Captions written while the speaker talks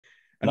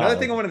Another No.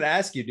 thing I wanted to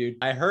ask you, dude.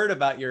 I heard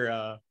about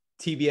your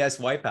TBS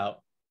Wipeout.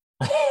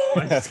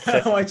 Why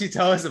Okay. don't you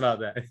tell us about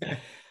that?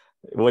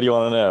 What do you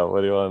want to know?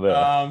 What do you want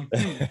to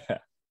Hmm.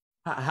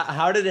 know?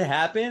 How did it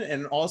happen?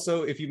 And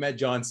also, if you met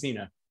John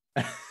Cena.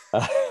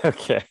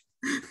 Okay.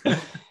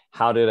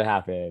 How did it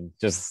happen?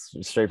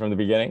 Just straight from the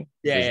beginning?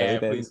 Just Yeah.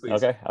 everything? Please,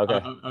 please. Okay.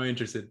 Okay. I'm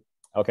interested.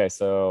 Okay.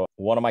 So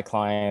one of my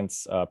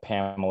clients,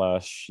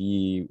 Pamela,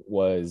 she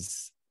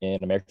was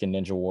in American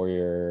Ninja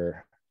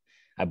Warrior,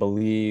 I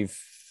believe,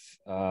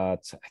 I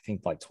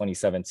think like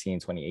 2017,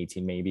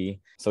 2018,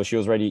 maybe. So she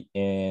was already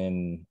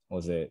in,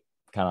 was it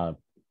kind of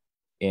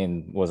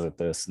in, was it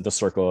the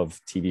circle of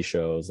TV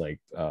shows? Like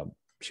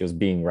she was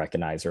being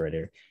recognized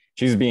already.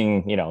 She was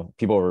being,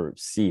 people were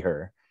see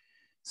her.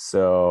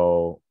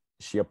 So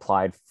she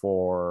applied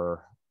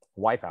for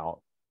Wipeout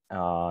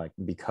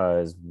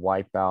because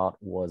Wipeout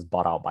was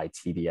bought out by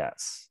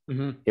TBS.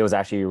 Mm-hmm. It was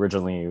actually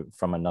originally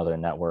from another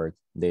network.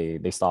 They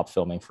stopped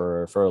filming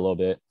for a little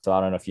bit. So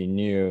I don't know if you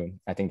knew.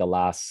 I think the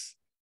last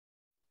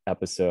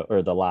episode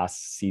or the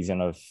last season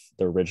of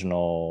the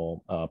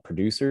original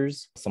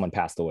producers, someone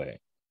passed away.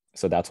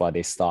 So that's why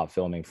they stopped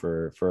filming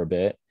for a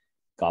bit.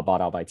 Got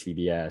bought out by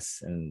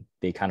TBS, and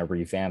they kind of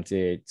revamped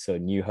it. So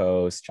new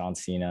host, John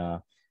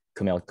Cena,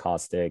 Camille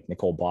Kostick,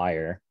 Nicole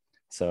Byer.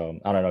 So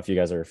I don't know if you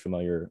guys are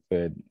familiar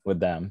with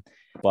them,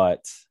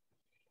 but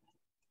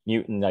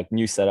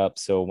new setup.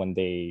 So when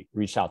they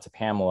reached out to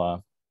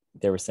Pamela,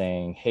 they were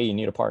saying, "Hey, you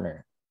need a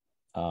partner."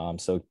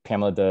 So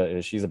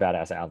Pamela, she's a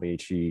badass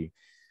athlete. She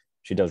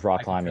does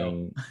rock I can tell.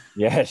 climbing.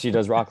 Yeah, she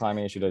does rock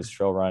climbing. She does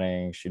trail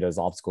running. She does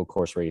obstacle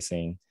course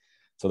racing.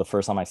 So the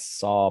first time I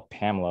saw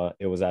Pamela,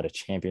 it was at a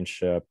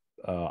championship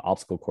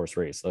obstacle course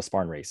race, a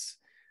Spartan race.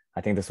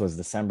 I think this was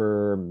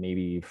December,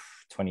 maybe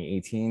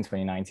 2018,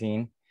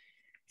 2019.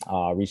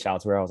 Reached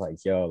out to her. I was like,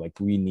 yo, like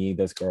we need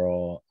this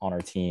girl on our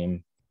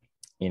team.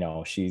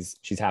 She's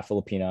half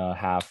Filipina,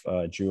 half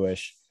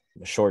Jewish,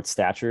 short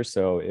stature.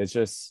 So it's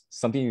just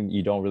something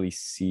you don't really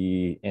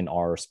see in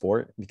our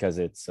sport because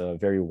it's a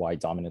very white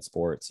dominant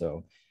sport.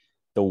 So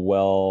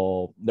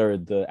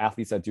the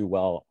athletes that do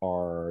well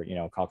are,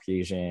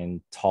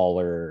 Caucasian,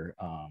 taller,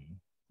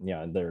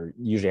 they're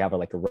usually have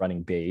like a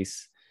running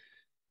base.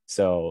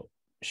 So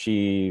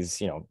she's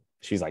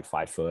like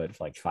 5 foot,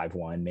 like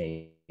 5'1",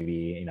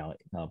 maybe,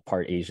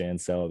 part Asian.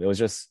 So it was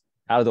just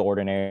out of the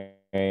ordinary.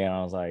 And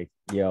I was like,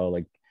 yo,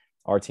 like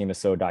our team is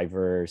so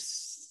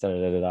diverse. Da,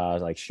 da, da,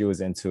 da. Like she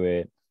was into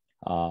it.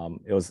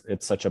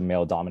 It's such a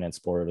male dominant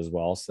sport as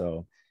well.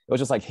 So it was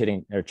just like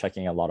hitting or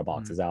checking a lot of Mm.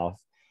 boxes out.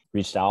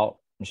 Reached out.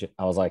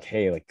 I was like,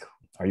 hey, like,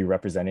 are you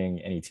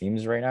representing any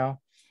teams right now?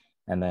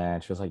 And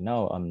then she was like,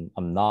 no,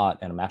 I'm not,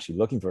 and I'm actually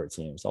looking for a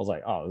team. So I was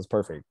like, oh, this is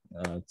perfect.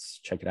 Let's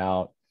check it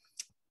out.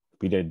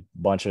 We did a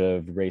bunch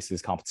of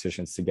races,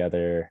 competitions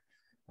together.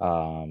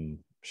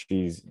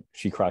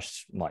 She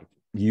crushed, like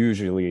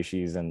usually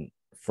she's in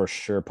for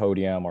sure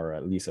podium or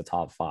at least a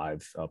top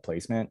 5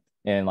 placement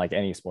in like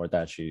any sport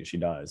that she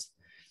does.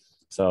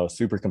 So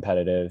super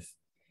competitive.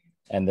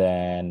 And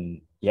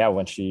then yeah,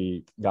 when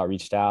she got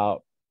reached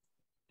out,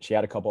 she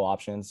had a couple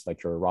options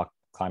like her rock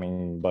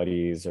climbing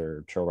buddies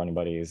or trail running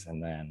buddies,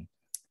 and then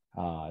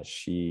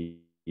she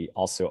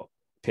also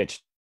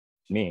pitched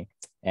me.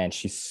 And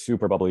she's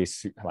super bubbly,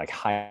 like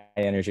high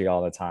energy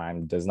all the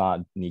time, does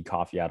not need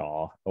coffee at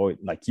all. Or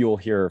like you'll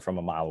hear her from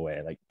a mile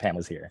away, like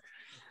Pamela's here,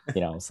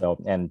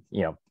 So, and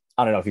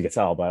I don't know if you could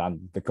tell, but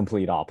I'm the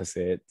complete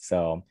opposite.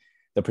 So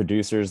the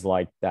producers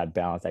like that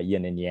balance, that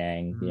yin and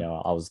yang.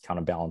 Mm-hmm. I was kind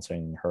of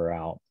balancing her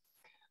out.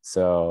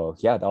 So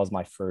yeah, that was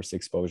my first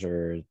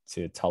exposure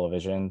to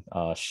television.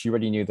 She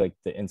already knew like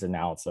the ins and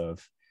outs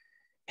of,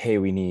 hey,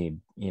 we need,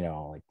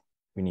 like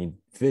we need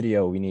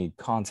video, we need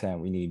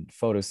content, we need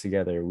photos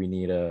together, we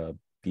need to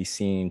be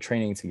seen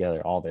training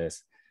together, all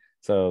this.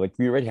 So like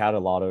we already had a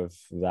lot of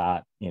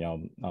that,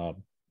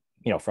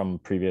 from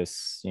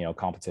previous,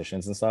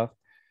 competitions and stuff.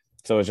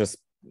 So it's just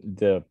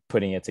the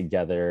putting it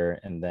together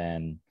and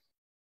then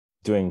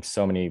doing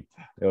so many.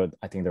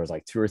 I think there was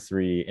like 2 or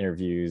 3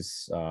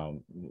 interviews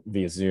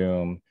via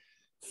Zoom,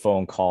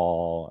 phone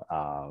call,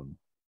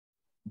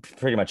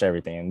 pretty much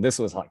everything. And this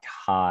was like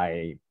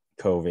high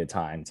COVID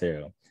time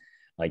too,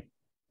 like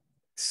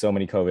so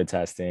many COVID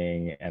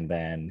testing. And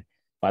then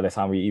by the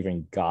time we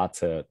even got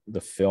to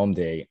the film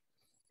date,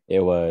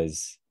 it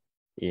was,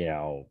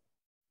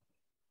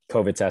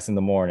 COVID test in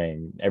the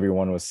morning.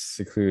 Everyone was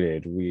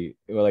secluded. We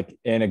were like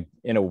in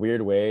a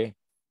weird way,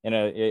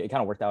 it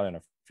kind of worked out in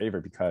a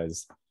favor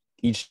because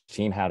each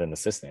team had an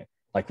assistant.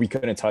 Like we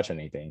couldn't touch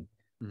anything.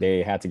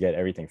 They had to get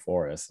everything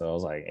for us. So I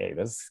was like, hey,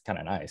 this is kind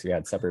of nice. We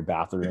had separate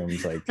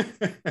bathrooms. Like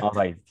I was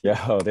like,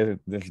 yo,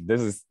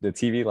 this is the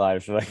TV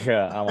life. Like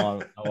I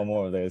want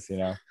more of this,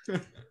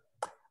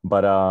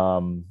 But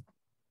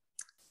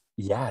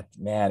yeah,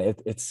 man,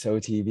 it's so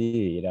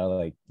TV,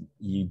 like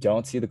you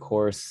don't see the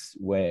course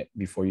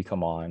before you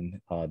come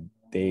on.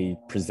 They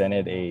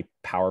presented a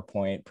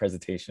PowerPoint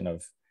presentation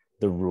of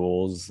the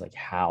rules, like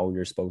how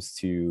you're supposed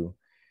to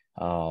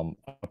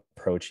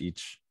approach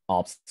each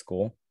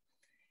obstacle.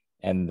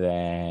 And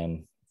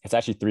then It's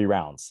actually 3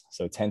 rounds.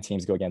 So 10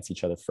 teams go against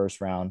each other.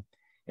 First round,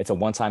 it's a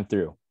one-time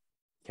through.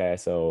 Okay.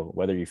 So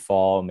whether you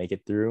fall, make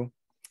it through,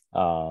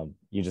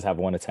 you just have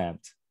one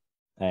attempt.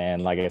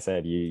 And like I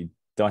said, you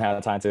don't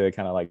have time to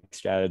kind of like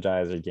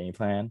strategize or game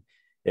plan.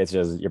 It's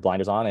just your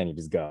blinders on and you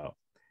just go.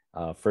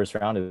 First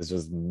round is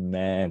just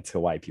meant to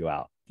wipe you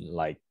out.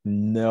 Like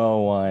no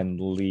one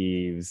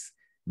leaves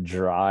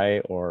dry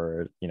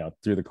or,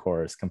 through the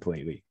course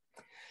completely.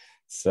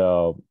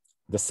 So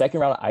the second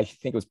round, I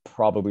think was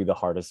probably the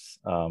hardest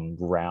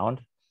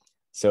round.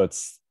 So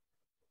it's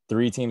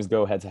 3 teams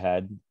go head to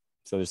head.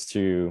 So there's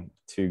two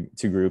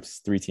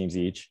groups, 3 teams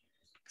each.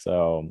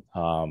 So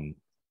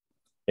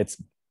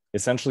it's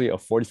essentially a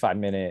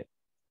 45-minute,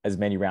 as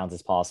many rounds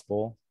as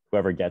possible,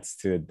 whoever gets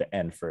to the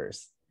end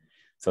first.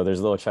 So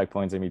there's little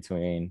checkpoints in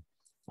between.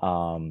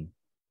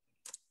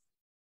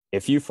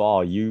 If you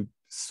fall, you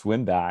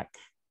swim back,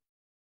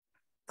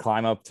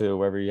 climb up to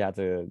wherever you have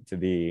to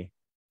be,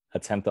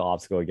 attempt the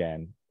obstacle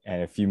again.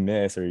 And if you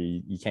miss or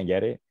you can't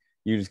get it,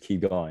 you just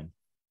keep going.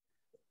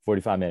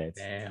 45 minutes.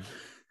 Damn.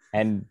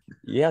 And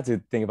you have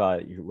to think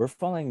about it. We're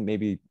falling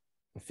maybe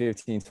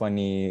 15,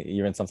 20,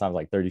 even sometimes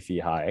like 30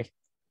 feet high.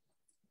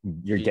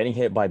 You're getting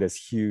hit by this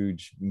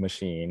huge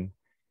machine,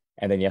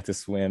 and then you have to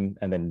swim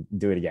and then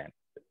do it again.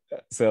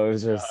 So it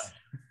was just,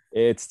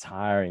 it's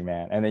tiring,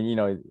 man. And then,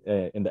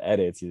 in the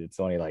edits, it's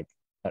only like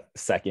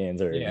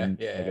seconds or like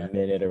a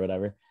minute or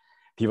whatever.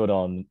 People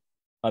don't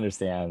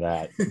understand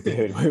that,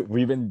 dude.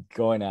 We've been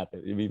going at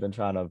it. We've been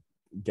trying to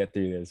get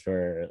through this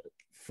for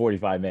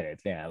 45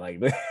 minutes. Yeah, like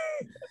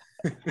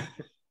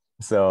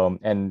so,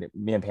 and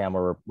me and Pam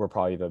were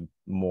probably the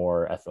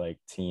more athletic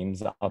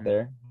teams out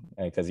there,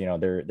 because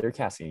they're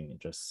casting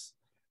just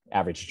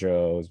average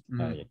Joes,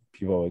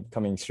 people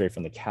coming straight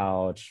from the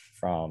couch,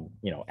 from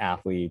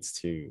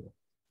athletes to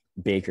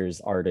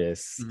bakers,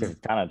 artists,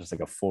 kind of just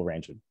like a full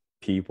range of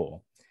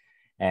people.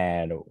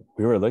 And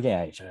we were looking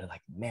at each other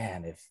like,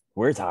 man, if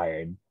we're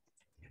tired,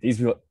 these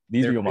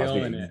people must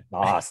be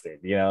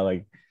exhausted.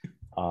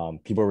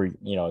 People were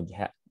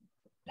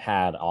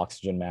had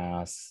oxygen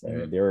masks.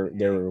 They were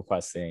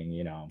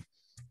requesting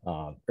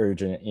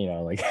urgent,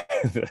 like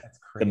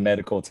the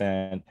medical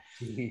tent.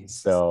 Jeez.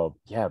 So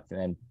yeah,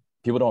 and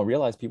people don't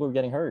realize people were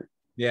getting hurt.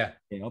 Yeah,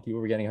 people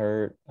were getting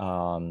hurt.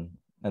 And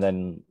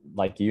then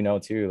like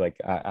too, like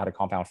I had a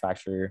compound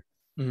fracture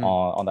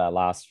on that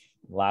last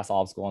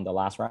obstacle in the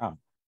last round.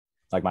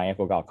 Like my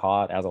ankle got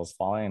caught as I was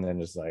falling and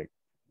then just like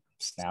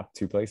snapped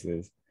 2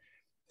 places.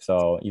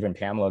 So even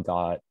Pamela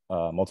got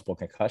multiple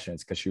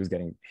concussions because she was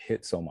getting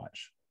hit so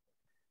much.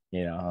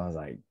 I was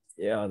like,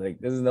 yeah, like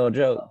this is no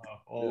joke.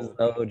 This is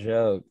no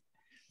joke.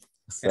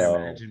 So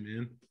imagine,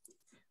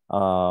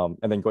 man.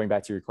 And then going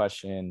back to your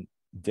question,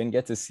 didn't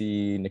get to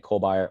see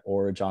Nicole Byer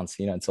or John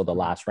Cena until the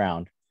last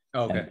round.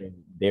 Okay.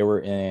 They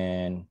were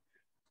in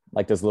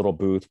like this little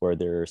booth where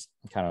they're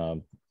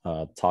kind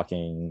of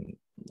talking,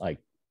 like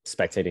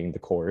spectating the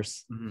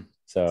course.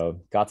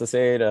 So got to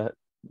say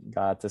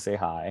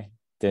hi.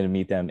 Didn't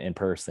meet them in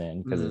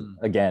person because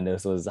again,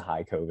 this was a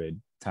high COVID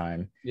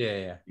time.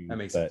 Yeah, that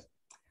makes sense.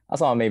 I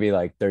saw him maybe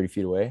like 30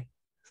 feet away.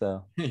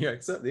 So you're like,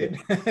 what's up, dude?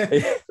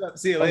 What's up?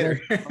 See you later.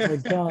 I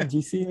was like, John, do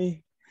you see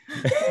me?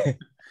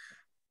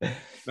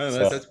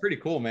 No, that's pretty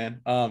cool, man.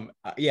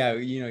 Yeah,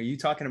 you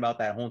talking about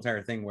that whole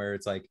entire thing where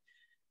it's like,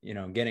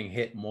 getting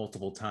hit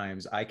multiple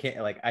times. I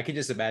can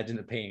just imagine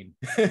the pain.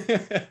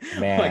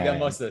 Man, like that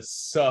must have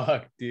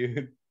sucked,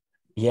 dude.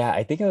 Yeah,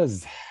 I think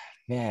it's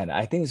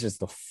just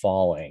the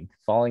falling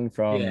from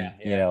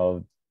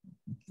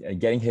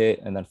getting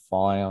hit and then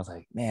falling. I was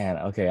like, man,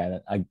 okay,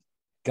 I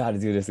got to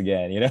do this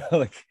again.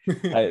 Like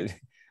I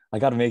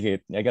got to make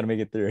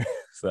it through.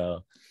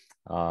 So,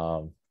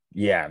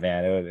 yeah,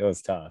 man, it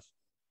was tough.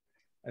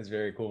 That's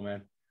very cool,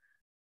 man.